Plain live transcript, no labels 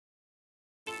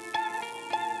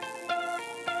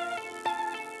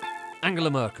Angela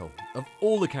Merkel. Of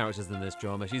all the characters in this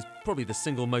drama, she's probably the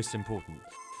single most important.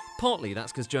 Partly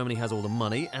that's because Germany has all the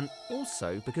money, and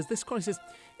also because this crisis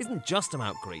isn't just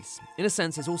about Greece. In a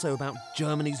sense, it's also about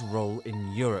Germany's role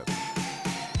in Europe.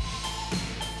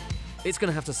 It's going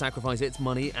to have to sacrifice its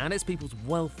money and its people's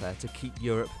welfare to keep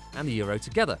Europe and the euro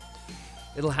together.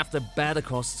 It'll have to bear the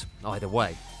cost either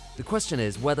way. The question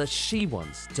is whether she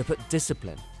wants to put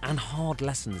discipline and hard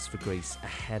lessons for Greece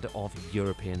ahead of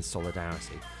European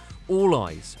solidarity. All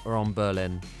eyes are on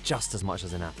Berlin just as much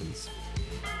as in Athens.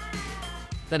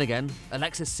 Then again,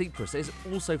 Alexis Tsipras is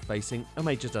also facing a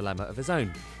major dilemma of his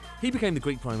own. He became the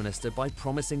Greek Prime Minister by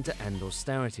promising to end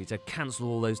austerity, to cancel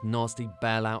all those nasty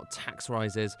bailout tax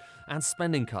rises and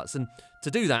spending cuts, and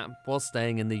to do that while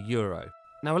staying in the euro.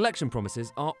 Now, election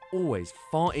promises are always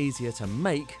far easier to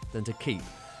make than to keep.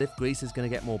 If Greece is going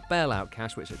to get more bailout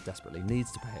cash, which it desperately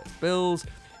needs to pay its bills,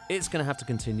 it's going to have to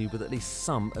continue with at least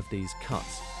some of these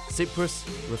cuts. Tsipras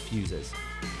refuses.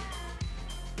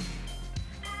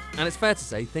 And it's fair to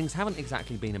say things haven't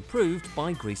exactly been improved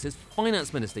by Greece's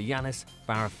finance minister, Yanis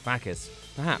Varoufakis,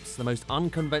 perhaps the most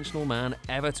unconventional man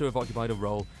ever to have occupied a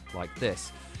role like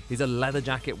this. He's a leather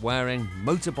jacket wearing,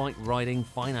 motorbike riding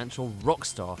financial rock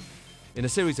star. In a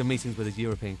series of meetings with his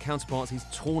European counterparts, he's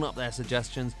torn up their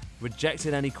suggestions,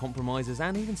 rejected any compromises,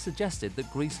 and even suggested that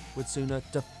Greece would sooner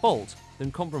default than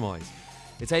compromise.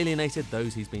 It's alienated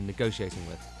those he's been negotiating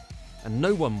with. And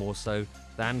no one more so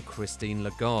than Christine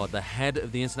Lagarde, the head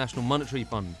of the International Monetary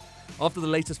Fund. After the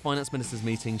latest finance ministers'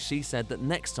 meeting, she said that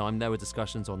next time there were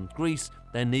discussions on Greece,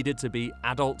 there needed to be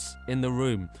adults in the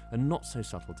room, a not so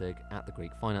subtle dig at the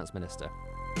Greek finance minister.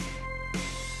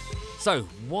 So,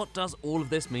 what does all of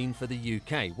this mean for the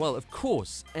UK? Well, of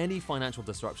course, any financial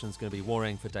disruption is going to be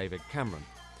worrying for David Cameron.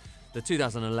 The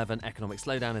 2011 economic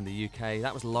slowdown in the UK,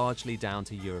 that was largely down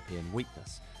to European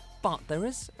weakness. But there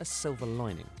is a silver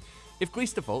lining. If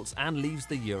Greece defaults and leaves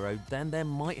the euro, then there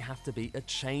might have to be a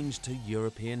change to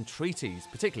European treaties,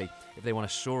 particularly if they want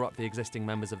to shore up the existing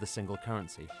members of the single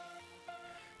currency.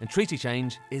 And treaty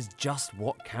change is just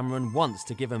what Cameron wants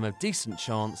to give him a decent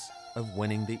chance of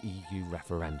winning the EU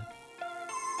referendum.